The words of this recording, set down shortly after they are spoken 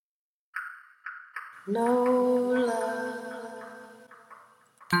No love.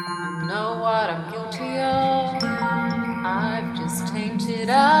 I know what I'm guilty of. I've just tainted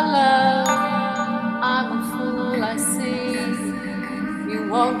our love. I'm a fool, I see. You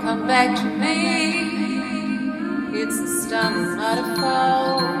won't come back to me. It's a stumble, not a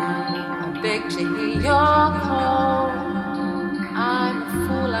fall. I beg to hear your call. I'm a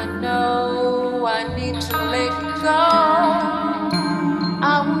fool, I know. I need to let you go.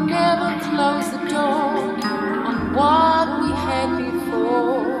 I will never close the door on what we had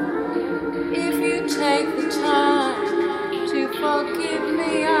before. If you take the time to forgive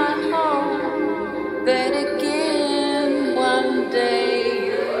me, I hope that again one day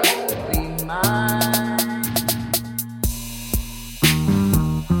you'll be mine.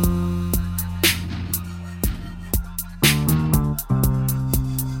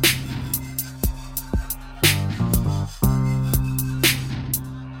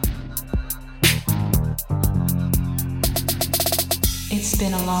 It's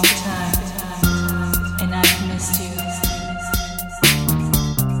been a long time, and I've missed you.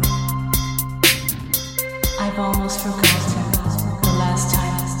 I've almost forgotten the last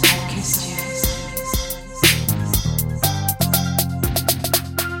time I kissed you.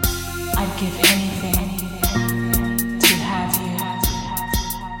 I'd give anything to have you.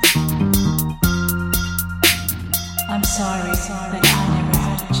 I'm sorry that I never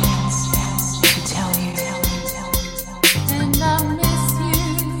had a chance to tell you. And I miss you.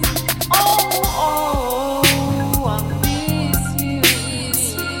 Oh, I miss you.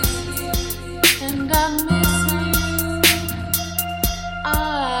 And I miss you. I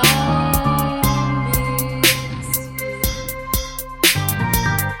miss you.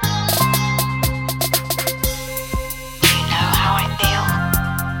 You know how I feel?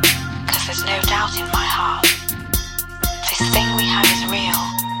 'Cause there's no doubt in my heart. This thing we have is real,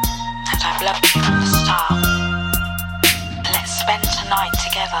 and I've loved you from the start. Let's spend tonight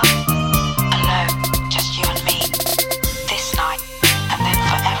together, alone, just you and me. This night, and then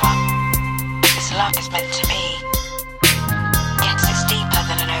forever. This love is meant to be. Yes, it's deeper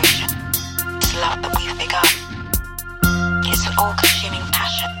than an ocean. This love that we've begun. It's an all-consuming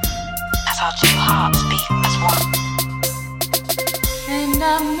passion, as our two hearts beat as one. And I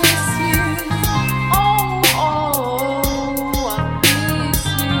miss you. Oh, I miss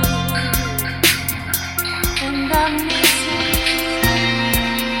you. And I miss you.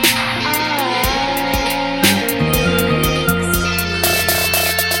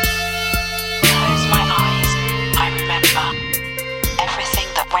 Close my eyes, I remember everything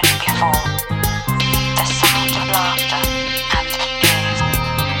that went before. The sound of laughter and of tears.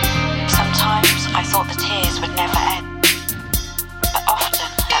 Sometimes I thought the tears would never end. But often,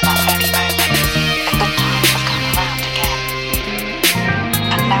 at that very moment, the good times would come around again.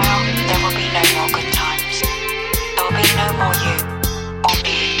 And now, there will be no more good times. There will be no more you, or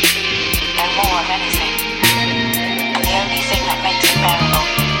me. No more of anything. And the only thing that makes it bearable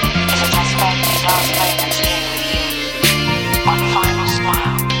is that I spend these last moments here with you. One final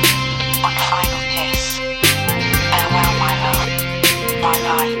smile, one final kiss. Farewell, my love.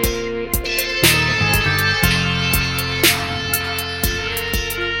 Bye-bye.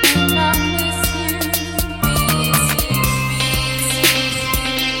 And I miss you.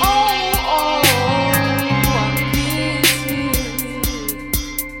 Oh, I miss you.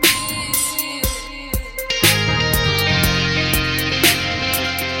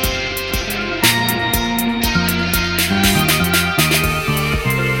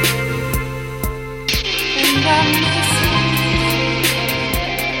 And I miss you.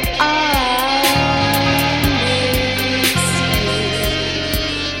 I miss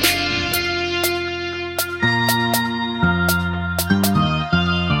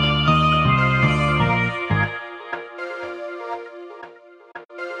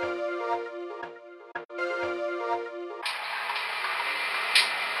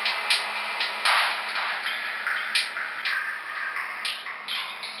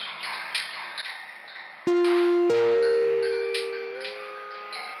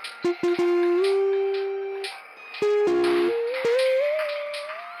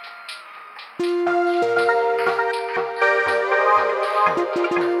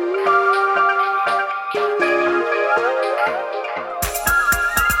you.